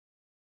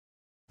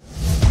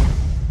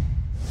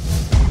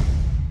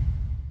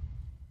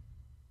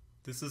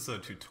This is a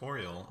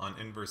tutorial on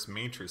inverse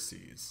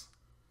matrices.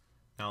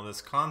 Now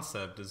this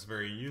concept is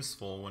very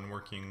useful when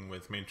working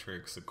with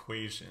matrix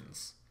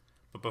equations.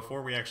 But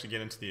before we actually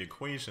get into the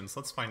equations,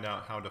 let's find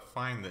out how to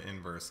find the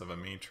inverse of a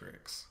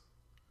matrix.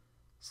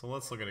 So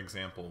let's look at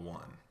example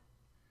 1.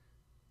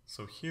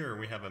 So here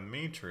we have a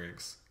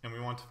matrix and we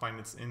want to find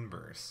its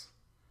inverse.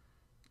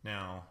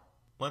 Now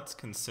let's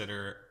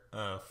consider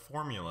a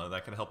formula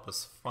that could help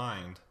us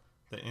find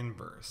the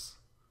inverse.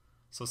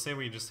 So say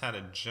we just had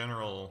a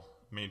general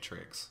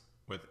matrix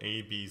with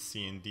A, B,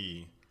 C, and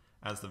D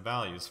as the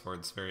values for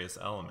its various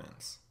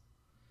elements.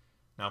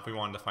 Now if we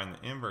wanted to find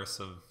the inverse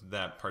of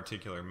that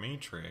particular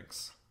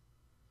matrix,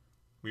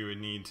 we would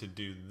need to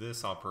do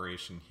this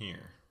operation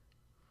here.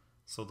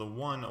 So the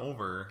 1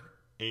 over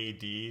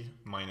AD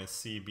minus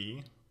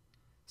CB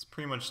is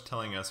pretty much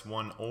telling us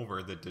 1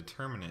 over the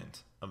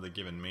determinant of the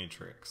given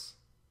matrix.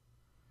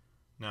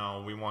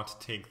 Now we want to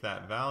take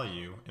that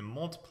value and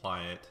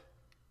multiply it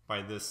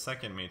by this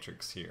second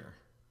matrix here.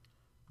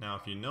 Now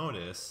if you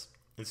notice,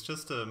 it's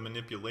just a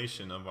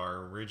manipulation of our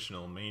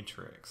original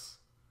matrix.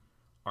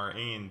 Our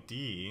A and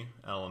D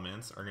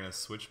elements are going to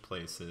switch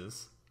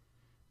places,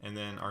 and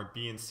then our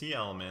B and C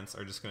elements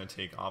are just going to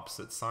take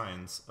opposite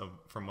signs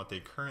from what they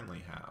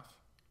currently have.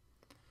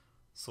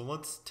 So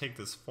let's take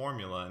this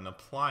formula and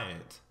apply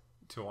it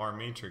to our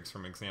matrix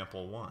from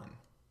example 1.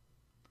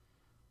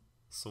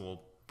 So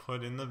we'll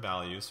put in the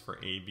values for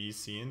A, B,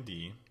 C, and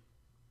D.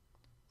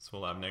 So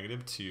we'll have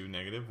 -2,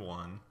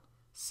 -1,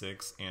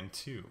 6, and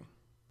 2.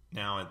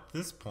 Now at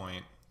this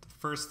point, the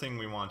first thing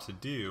we want to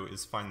do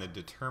is find the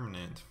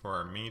determinant for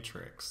our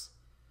matrix.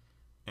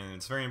 And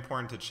it's very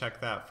important to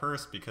check that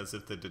first, because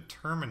if the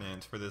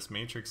determinant for this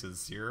matrix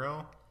is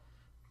 0,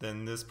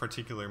 then this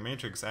particular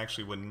matrix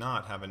actually would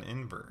not have an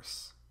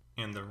inverse.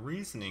 And the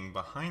reasoning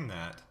behind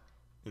that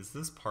is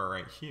this part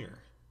right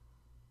here.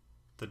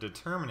 The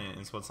determinant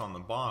is what's on the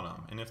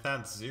bottom, and if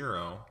that's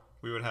 0,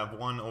 we would have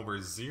 1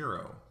 over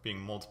 0 being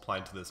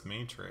multiplied to this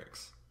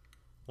matrix.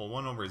 Well,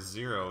 1 over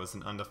 0 is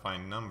an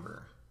undefined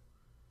number.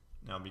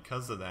 Now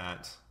because of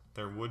that,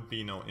 there would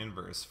be no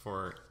inverse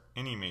for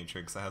any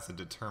matrix that has a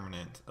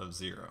determinant of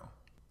 0.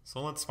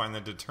 So let's find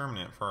the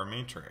determinant for our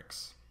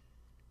matrix.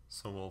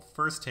 So we'll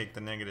first take the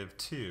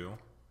 -2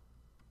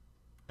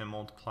 and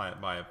multiply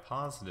it by a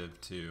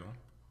 +2,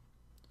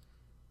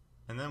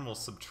 and then we'll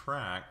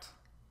subtract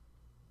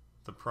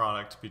the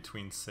product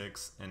between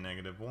 6 and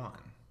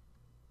 -1.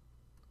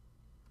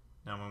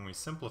 Now when we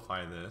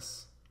simplify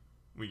this,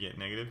 we get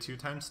 -2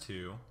 times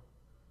 2,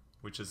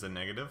 which is a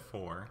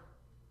 -4,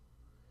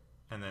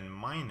 and then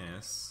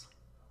minus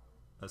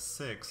a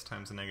 6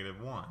 times a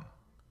 -1,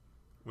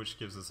 which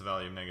gives us a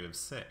value of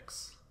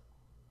 -6.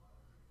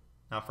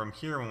 Now from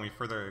here, when we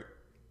further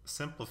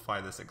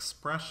simplify this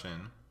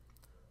expression,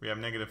 we have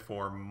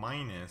 -4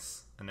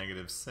 minus a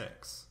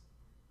 -6.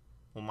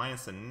 Well,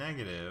 minus a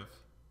negative,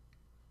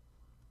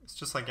 it's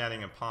just like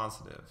adding a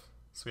positive.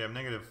 So we have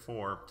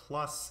 -4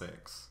 plus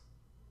 6,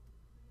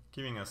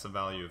 giving us a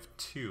value of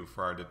 2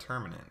 for our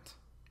determinant.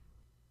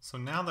 So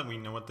now that we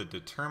know what the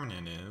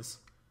determinant is,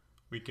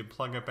 we can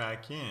plug it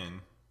back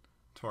in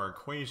to our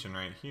equation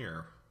right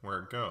here, where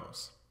it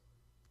goes.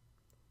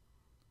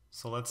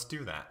 So let's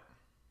do that.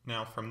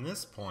 Now from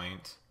this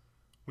point,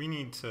 we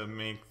need to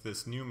make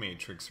this new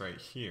matrix right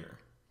here.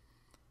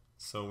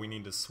 So we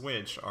need to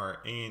switch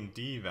our A and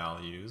D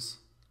values.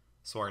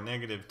 So our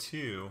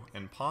 -2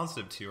 and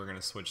 +2 are going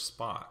to switch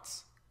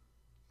spots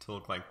to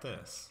look like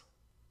this.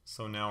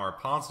 So now our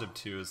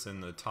 +2 is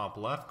in the top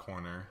left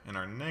corner and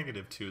our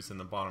 -2 is in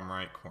the bottom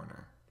right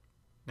corner.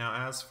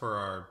 Now as for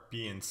our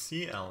B and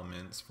C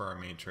elements for our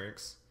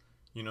matrix,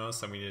 you notice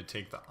that we need to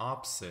take the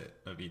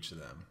opposite of each of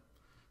them.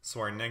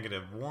 So our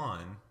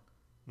 -1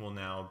 will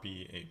now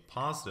be a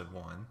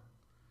 +1,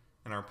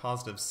 and our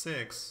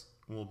 +6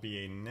 will be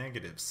a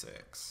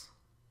 -6.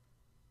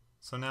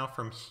 So now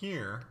from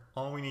here,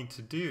 all we need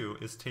to do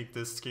is take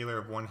this scalar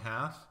of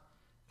 1/2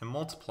 and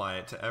multiply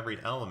it to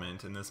every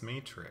element in this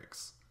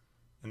matrix.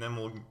 And then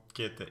we'll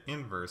get the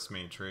inverse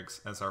matrix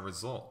as our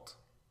result.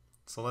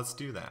 So let's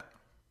do that.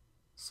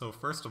 So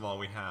first of all,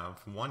 we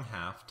have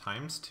 1/2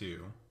 times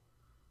 2,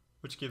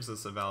 which gives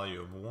us a value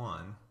of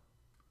 1.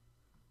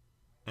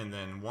 And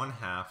then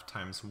 1/2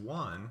 times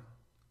 1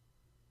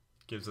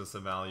 gives us a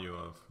value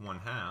of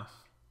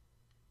 1/2.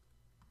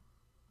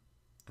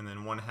 And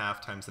then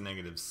 1/2 times the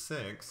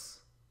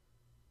 -6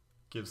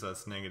 gives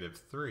us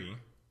 -3.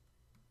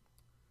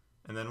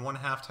 And then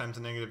 1/2 times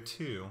the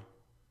 -2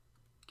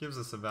 gives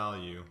us a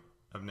value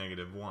of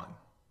 -1.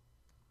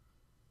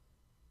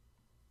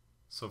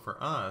 So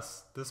for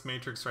us, this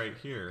matrix right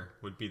here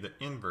would be the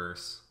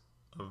inverse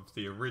of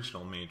the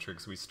original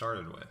matrix we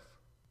started with.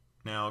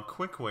 Now a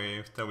quick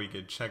way that we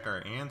could check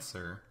our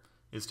answer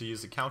is to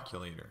use a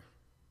calculator.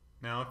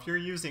 Now if you're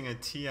using a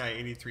TI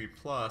 83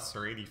 Plus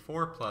or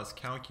 84 Plus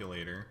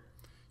calculator,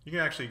 you can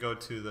actually go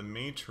to the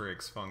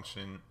matrix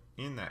function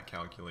in that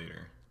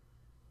calculator.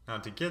 Now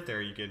to get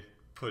there, you could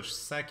push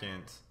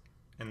second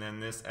and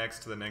then this x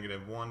to the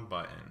 -1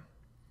 button.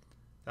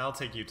 That'll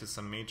take you to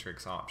some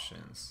matrix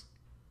options.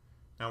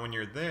 Now when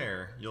you're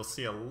there, you'll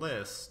see a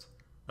list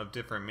of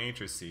different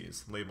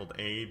matrices labeled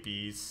A,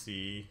 B,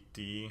 C,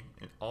 D,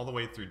 and all the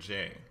way through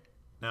J.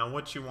 Now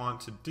what you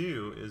want to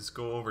do is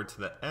go over to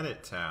the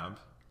Edit tab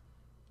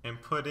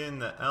and put in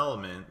the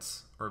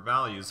elements or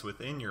values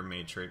within your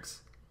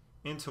matrix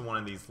into one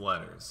of these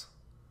letters.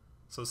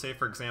 So say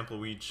for example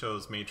we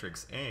chose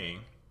matrix A,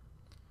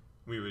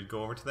 we would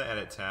go over to the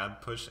Edit tab,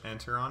 push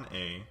Enter on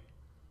A,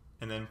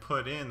 and then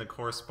put in the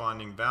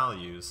corresponding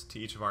values to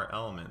each of our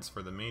elements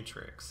for the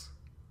matrix.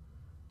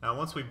 Now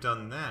once we've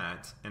done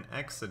that and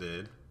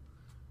exited,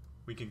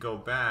 we could go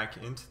back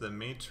into the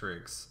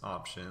matrix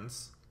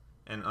options,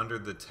 and under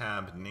the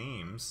tab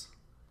Names,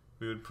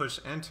 we would push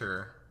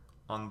Enter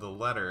on the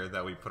letter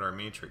that we put our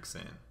matrix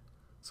in.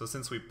 So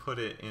since we put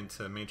it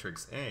into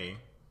matrix A,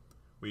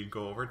 we'd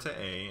go over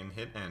to A and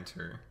hit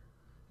Enter,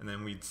 and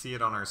then we'd see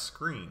it on our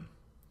screen.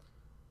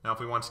 Now if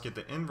we want to get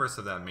the inverse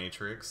of that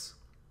matrix,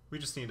 we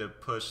just need to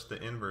push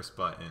the inverse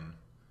button,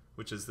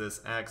 which is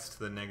this x to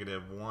the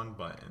 -1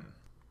 button.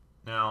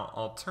 Now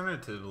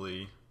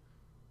alternatively,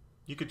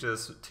 you could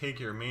just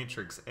take your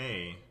matrix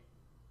A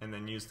and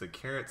then use the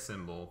caret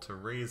symbol to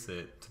raise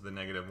it to the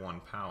 -1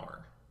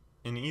 power.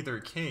 In either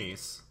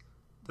case,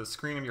 the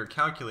screen of your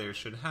calculator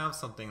should have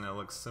something that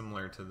looks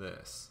similar to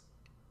this.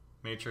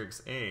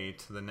 Matrix A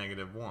to the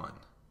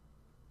 -1.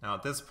 Now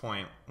at this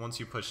point,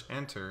 once you push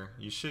Enter,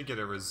 you should get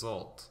a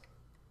result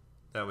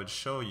that would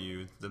show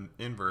you the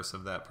inverse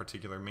of that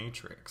particular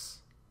matrix.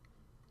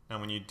 Now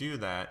when you do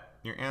that,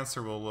 your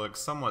answer will look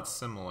somewhat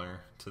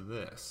similar to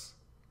this,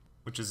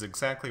 which is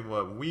exactly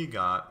what we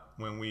got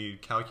when we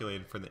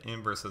calculated for the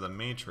inverse of the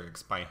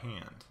matrix by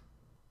hand.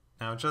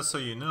 Now just so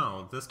you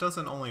know, this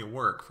doesn't only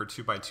work for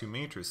 2x2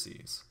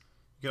 matrices.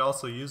 You could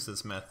also use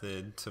this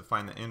method to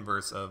find the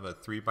inverse of a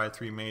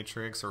 3x3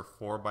 matrix or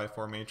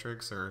 4x4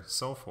 matrix or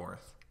so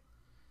forth.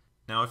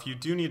 Now if you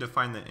do need to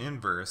find the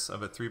inverse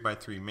of a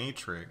 3x3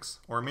 matrix,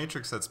 or a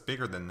matrix that's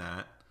bigger than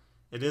that,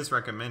 it is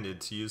recommended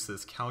to use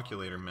this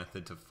calculator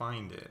method to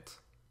find it.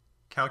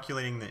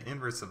 Calculating the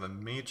inverse of a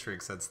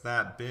matrix that's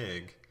that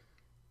big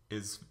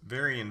is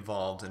very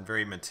involved and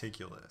very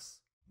meticulous.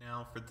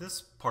 Now for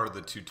this part of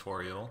the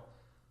tutorial,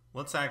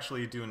 let's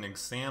actually do an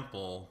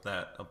example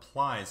that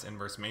applies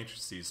inverse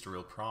matrices to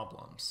real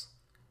problems.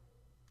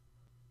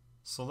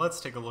 So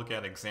let's take a look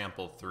at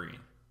example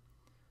 3.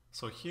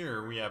 So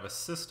here we have a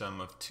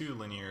system of two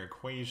linear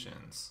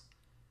equations,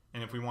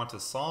 and if we want to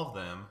solve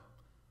them,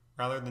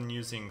 rather than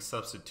using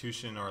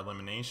substitution or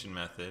elimination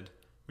method,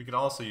 we could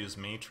also use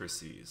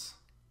matrices.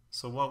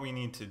 So what we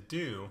need to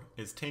do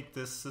is take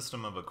this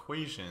system of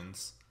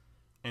equations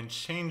and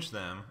change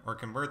them or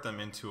convert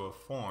them into a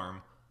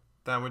form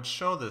that would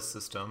show this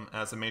system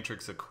as a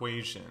matrix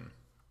equation.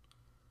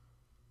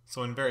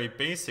 So in very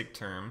basic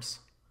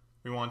terms,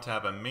 we want to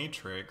have a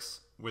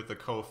matrix with the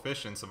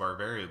coefficients of our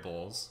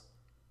variables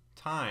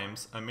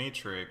times a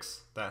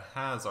matrix that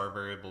has our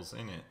variables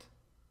in it.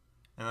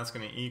 And that's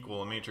going to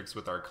equal a matrix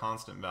with our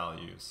constant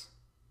values.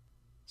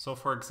 So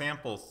for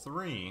example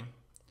 3,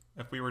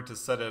 if we were to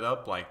set it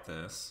up like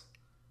this,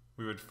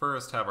 we would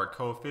first have our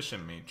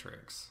coefficient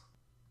matrix.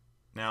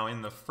 Now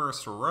in the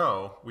first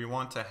row, we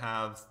want to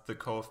have the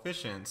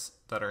coefficients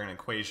that are in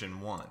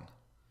equation 1.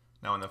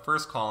 Now in the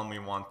first column, we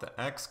want the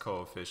x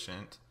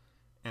coefficient,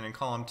 and in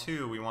column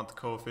 2, we want the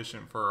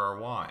coefficient for our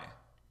y.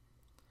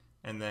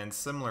 And then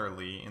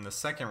similarly, in the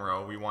second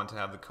row, we want to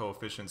have the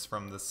coefficients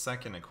from the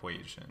second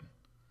equation.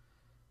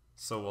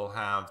 So we'll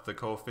have the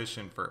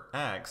coefficient for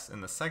x in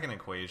the second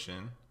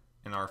equation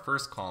in our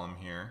first column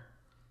here,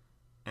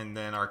 and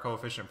then our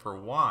coefficient for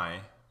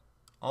y,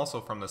 also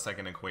from the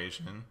second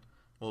equation,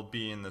 will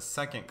be in the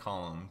second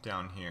column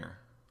down here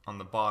on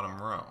the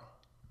bottom row.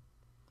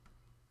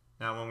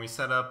 Now when we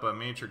set up a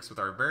matrix with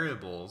our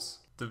variables,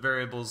 the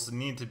variables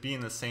need to be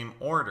in the same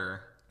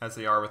order as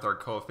they are with our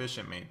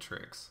coefficient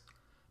matrix.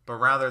 But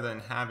rather than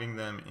having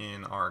them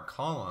in our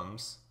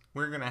columns,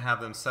 we're going to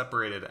have them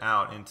separated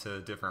out into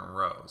different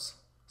rows.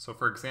 So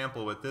for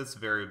example, with this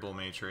variable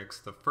matrix,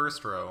 the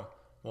first row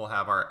will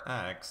have our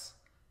x,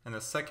 and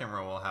the second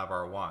row will have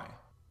our y.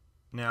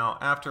 Now,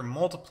 after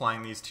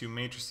multiplying these two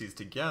matrices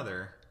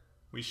together,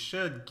 we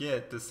should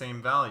get the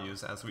same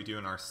values as we do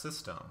in our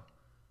system.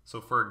 So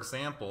for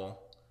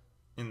example,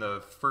 in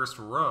the first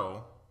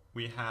row,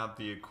 we have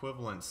the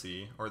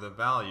equivalency, or the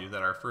value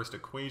that our first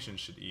equation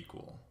should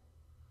equal.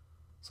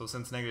 So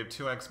since negative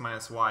 2x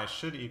minus y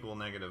should equal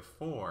negative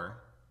 4,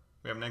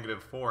 we have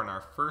negative 4 in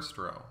our first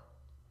row.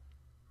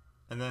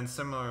 And then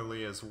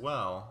similarly as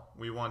well,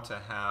 we want to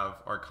have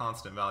our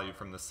constant value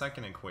from the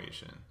second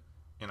equation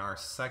in our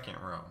second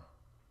row.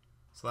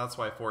 So that's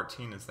why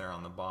 14 is there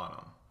on the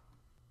bottom.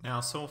 Now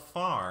so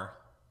far,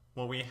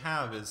 what we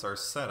have is our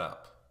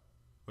setup,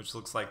 which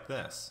looks like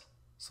this.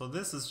 So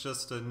this is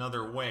just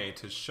another way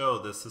to show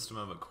this system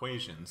of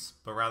equations,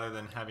 but rather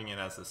than having it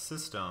as a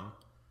system,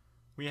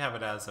 we have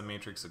it as a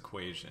matrix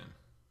equation.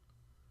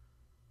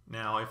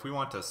 Now if we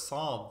want to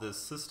solve this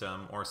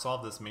system or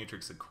solve this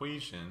matrix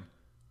equation,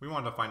 we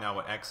want to find out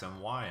what x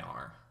and y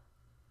are.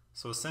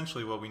 So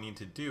essentially what we need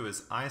to do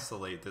is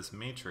isolate this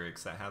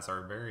matrix that has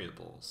our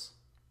variables.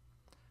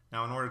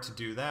 Now in order to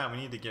do that, we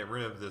need to get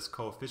rid of this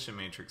coefficient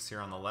matrix here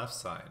on the left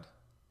side.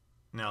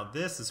 Now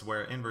this is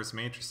where inverse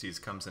matrices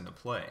comes into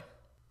play.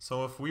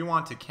 So if we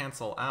want to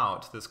cancel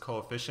out this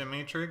coefficient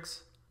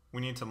matrix,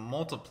 we need to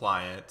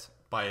multiply it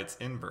by its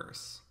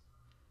inverse.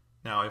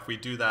 Now if we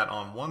do that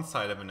on one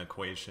side of an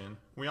equation,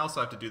 we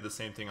also have to do the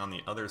same thing on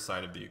the other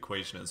side of the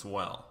equation as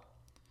well.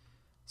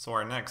 So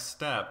our next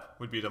step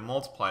would be to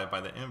multiply by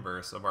the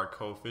inverse of our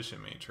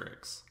coefficient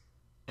matrix.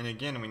 And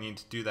again, we need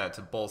to do that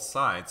to both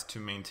sides to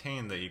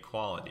maintain the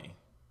equality.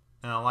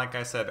 Now, like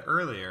I said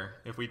earlier,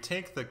 if we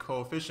take the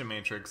coefficient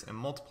matrix and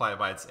multiply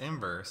by its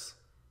inverse,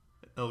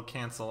 it'll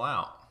cancel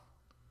out.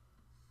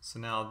 So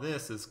now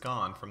this is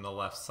gone from the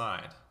left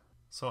side.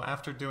 So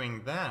after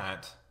doing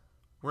that,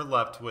 we're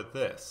left with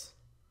this.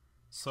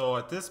 So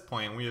at this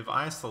point, we have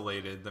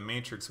isolated the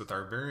matrix with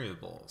our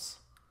variables.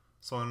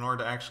 So in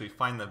order to actually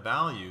find the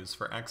values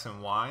for x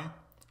and y,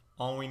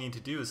 all we need to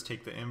do is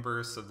take the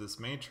inverse of this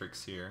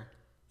matrix here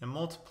and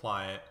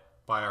multiply it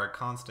by our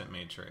constant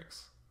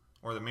matrix,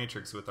 or the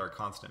matrix with our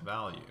constant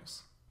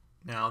values.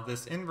 Now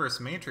this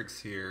inverse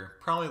matrix here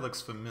probably looks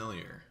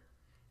familiar,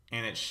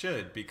 and it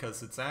should,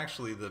 because it's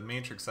actually the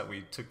matrix that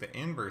we took the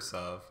inverse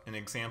of in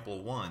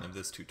example 1 of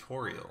this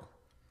tutorial.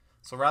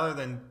 So rather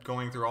than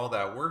going through all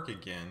that work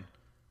again,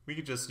 we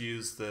could just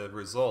use the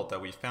result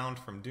that we found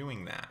from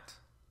doing that.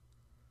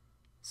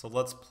 So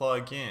let's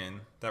plug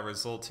in that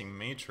resulting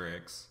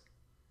matrix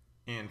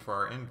in for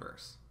our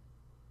inverse.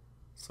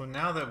 So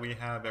now that we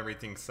have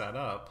everything set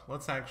up,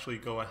 let's actually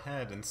go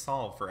ahead and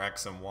solve for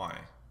x and y.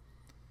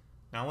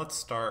 Now let's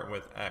start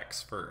with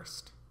x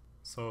first.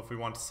 So if we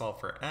want to solve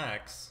for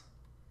x,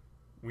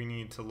 we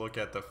need to look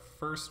at the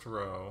first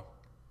row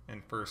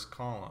and first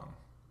column.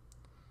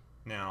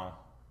 Now,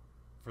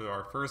 for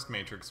our first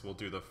matrix, we'll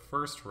do the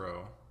first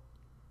row,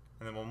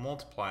 and then we'll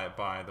multiply it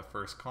by the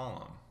first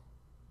column.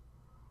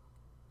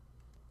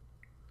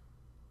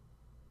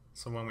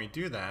 So when we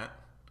do that,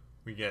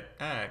 we get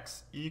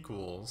x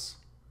equals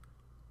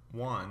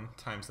 1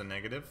 times the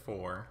negative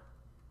 4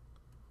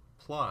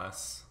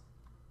 plus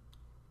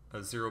a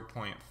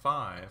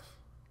 0.5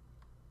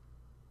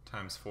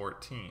 times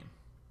 14.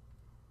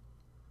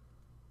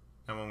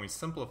 And when we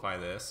simplify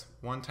this,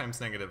 1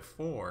 times negative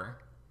 4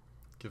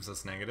 gives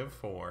us negative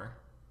 4,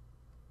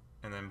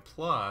 and then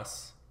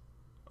plus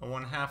a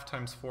 1/2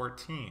 times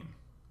 14,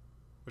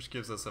 which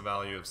gives us a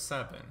value of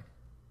 7.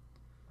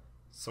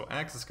 So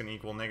x is going to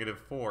equal negative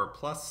 4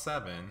 plus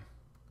 7,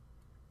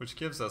 which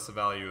gives us a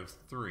value of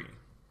 3.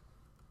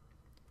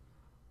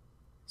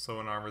 So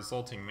in our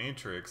resulting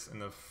matrix, in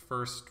the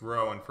first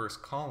row and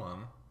first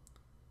column,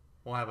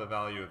 we'll have a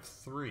value of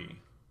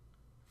 3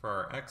 for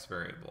our x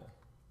variable.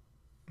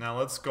 Now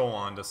let's go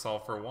on to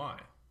solve for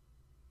y.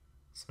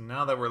 So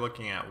now that we're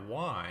looking at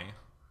y,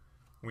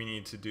 we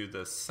need to do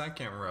the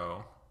second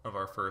row of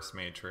our first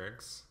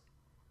matrix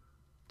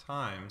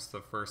times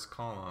the first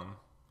column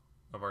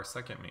of our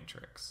second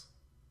matrix.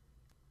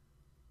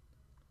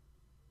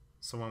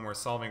 So when we're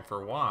solving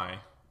for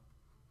y,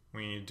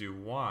 we need to do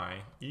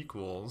y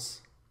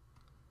equals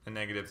a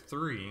negative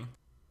 3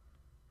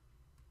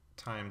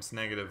 times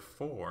negative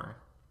 4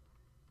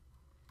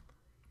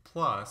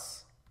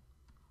 plus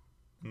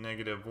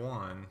negative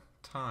 1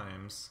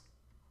 times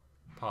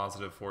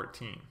positive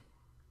 14.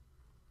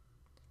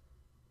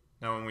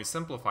 Now when we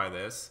simplify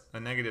this, a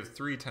negative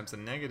 3 times a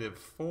negative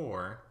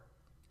 4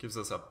 gives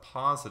us a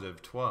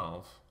positive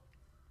 12,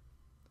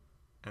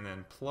 and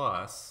then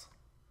plus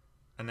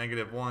a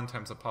negative 1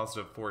 times a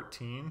positive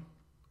 14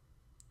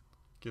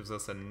 gives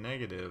us a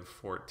negative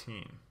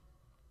 14.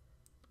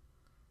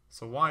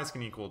 So y is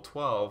going to equal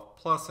 12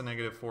 plus a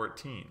negative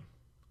 14,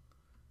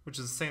 which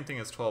is the same thing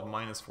as 12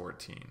 minus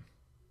 14.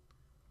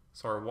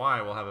 So our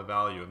y will have a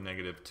value of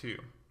negative 2.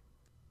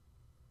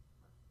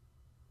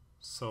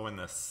 So in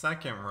the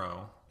second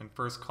row and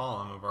first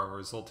column of our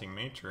resulting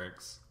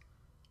matrix,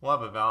 we'll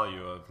have a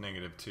value of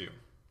negative 2.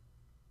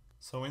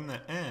 So in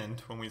the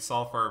end, when we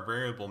solve for our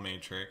variable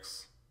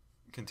matrix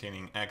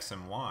containing x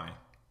and y,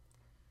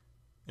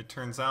 it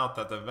turns out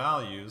that the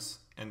values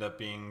end up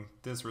being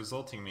this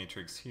resulting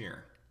matrix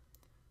here.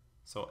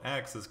 So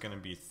x is going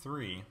to be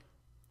 3,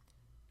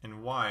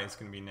 and y is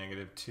going to be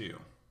negative 2.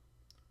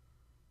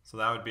 So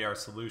that would be our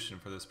solution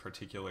for this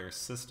particular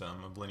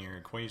system of linear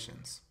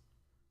equations.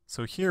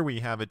 So here we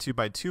have a 2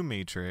 by 2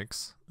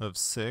 matrix of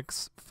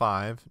 6,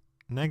 5,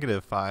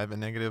 negative 5,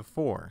 and negative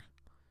 4.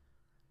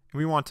 And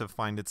we want to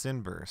find its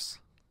inverse.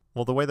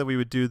 Well, the way that we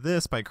would do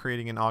this by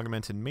creating an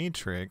augmented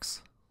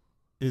matrix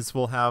is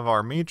we'll have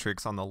our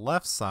matrix on the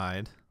left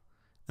side,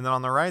 and then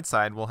on the right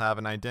side we'll have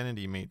an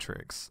identity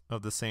matrix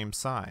of the same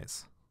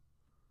size.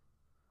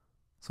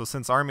 So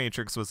since our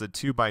matrix was a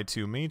 2 by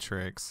 2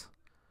 matrix,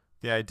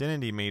 the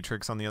identity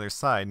matrix on the other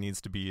side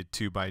needs to be a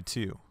 2 by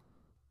 2.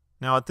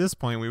 Now at this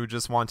point we would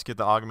just want to get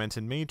the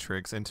augmented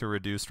matrix into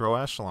reduced row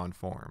echelon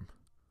form.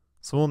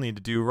 So we'll need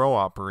to do row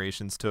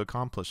operations to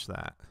accomplish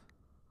that.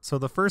 So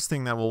the first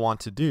thing that we'll want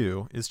to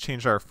do is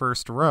change our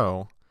first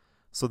row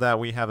so that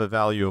we have a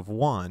value of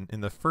 1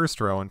 in the first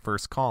row and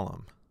first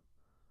column.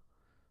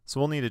 So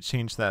we'll need to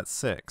change that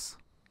 6.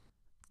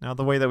 Now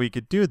the way that we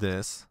could do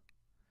this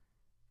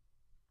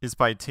is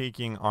by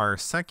taking our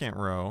second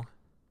row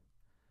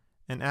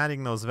and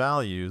adding those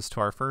values to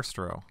our first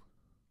row.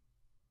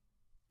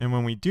 And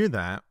when we do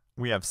that,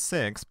 we have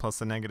 6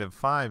 plus a negative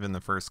 5 in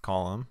the first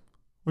column,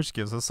 which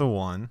gives us a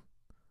 1.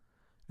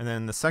 And then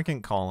in the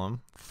second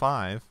column,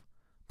 5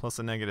 plus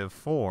a negative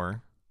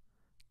 4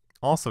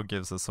 also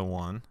gives us a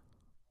 1.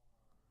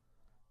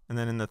 And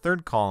then in the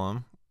third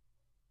column,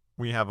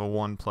 we have a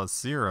 1 plus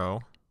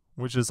 0,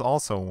 which is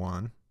also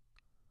 1.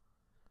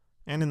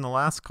 And in the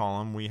last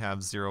column, we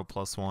have 0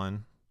 plus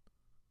 1,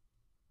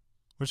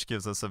 which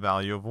gives us a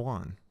value of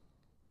 1.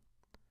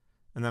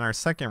 And then our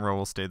second row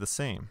will stay the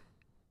same.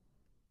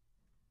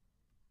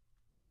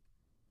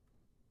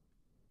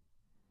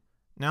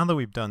 Now that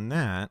we've done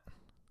that,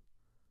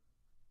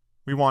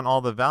 we want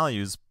all the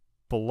values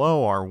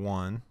below our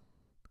 1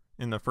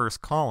 in the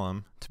first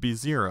column to be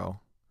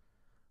 0.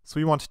 So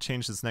we want to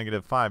change this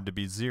negative 5 to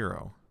be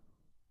 0.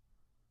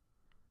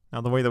 Now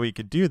the way that we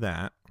could do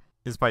that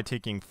is by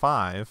taking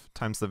 5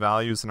 times the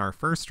values in our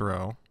first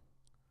row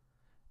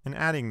and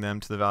adding them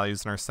to the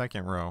values in our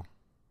second row.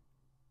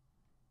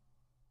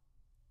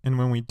 And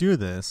when we do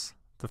this,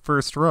 the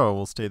first row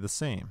will stay the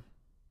same.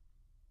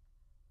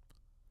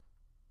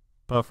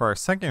 But for our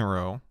second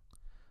row,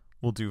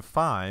 we'll do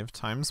 5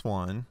 times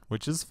 1,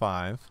 which is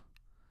 5,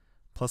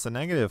 plus a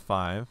negative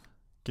 5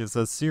 gives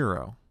us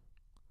 0.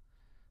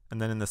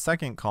 And then in the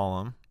second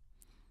column,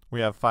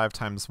 we have 5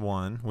 times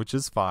 1, which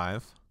is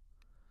 5,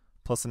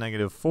 plus a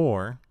negative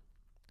 4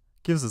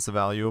 gives us a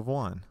value of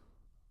 1.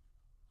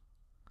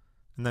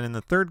 And then in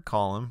the third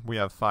column, we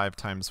have 5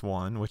 times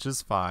 1, which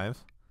is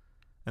 5,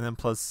 and then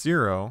plus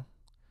 0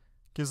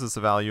 gives us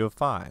a value of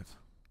 5.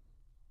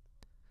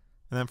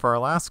 And then for our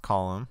last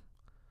column,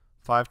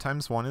 5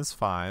 times 1 is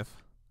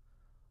 5,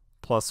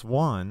 plus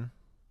 1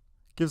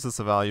 gives us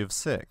a value of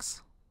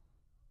 6.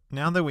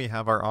 Now that we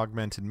have our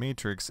augmented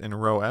matrix in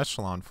row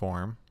echelon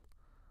form,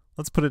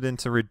 let's put it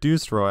into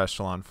reduced row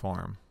echelon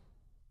form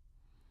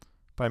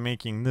by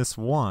making this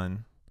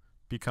 1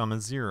 become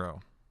a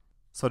 0.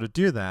 So to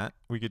do that,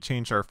 we could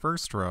change our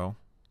first row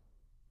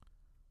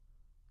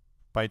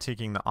by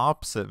taking the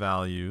opposite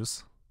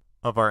values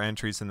of our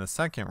entries in the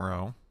second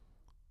row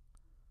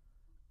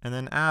and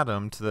then add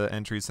them to the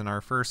entries in our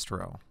first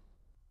row.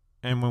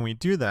 And when we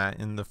do that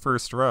in the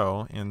first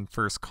row and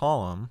first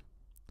column,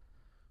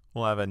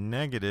 we'll have a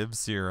negative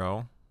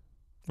 0,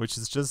 which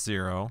is just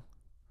 0,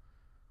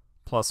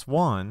 plus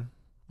 1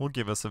 will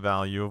give us a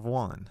value of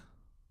 1.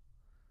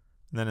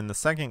 And then in the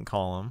second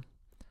column,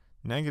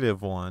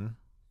 negative 1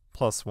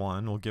 plus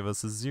 1 will give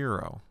us a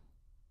 0.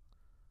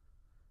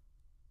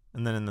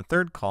 And then in the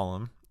third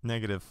column,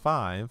 negative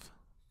 5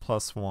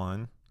 plus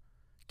 1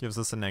 gives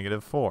us a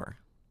negative 4.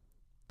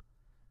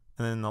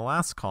 And then in the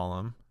last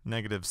column,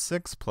 negative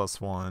 6 plus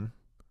 1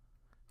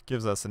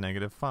 gives us a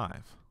negative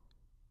 5.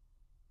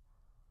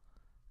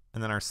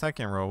 And then our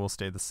second row will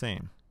stay the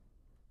same.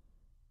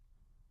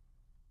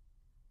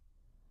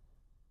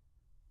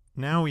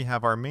 Now we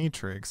have our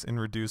matrix in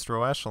reduced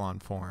row echelon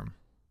form.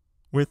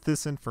 With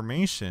this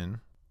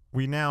information,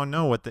 we now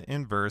know what the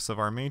inverse of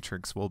our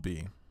matrix will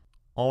be.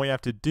 All we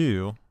have to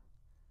do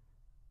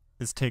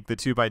is take the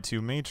 2 by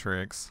 2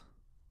 matrix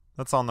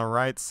that's on the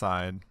right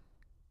side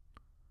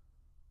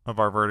of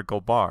our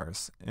vertical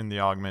bars in the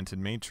augmented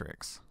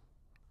matrix.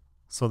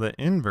 So the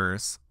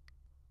inverse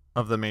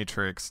of the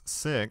matrix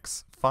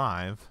 6,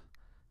 5,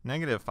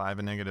 negative 5,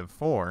 and negative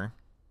 4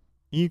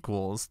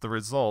 equals the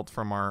result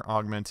from our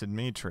augmented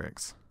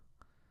matrix,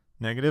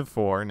 negative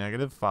 4,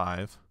 negative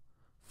 5,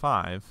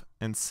 5,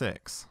 and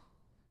 6.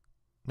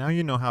 Now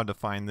you know how to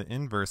find the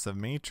inverse of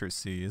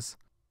matrices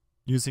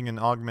using an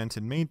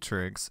augmented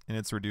matrix in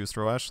its reduced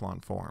row echelon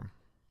form.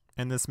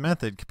 And this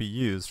method can be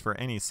used for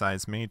any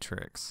size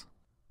matrix,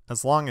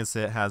 as long as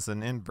it has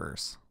an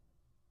inverse.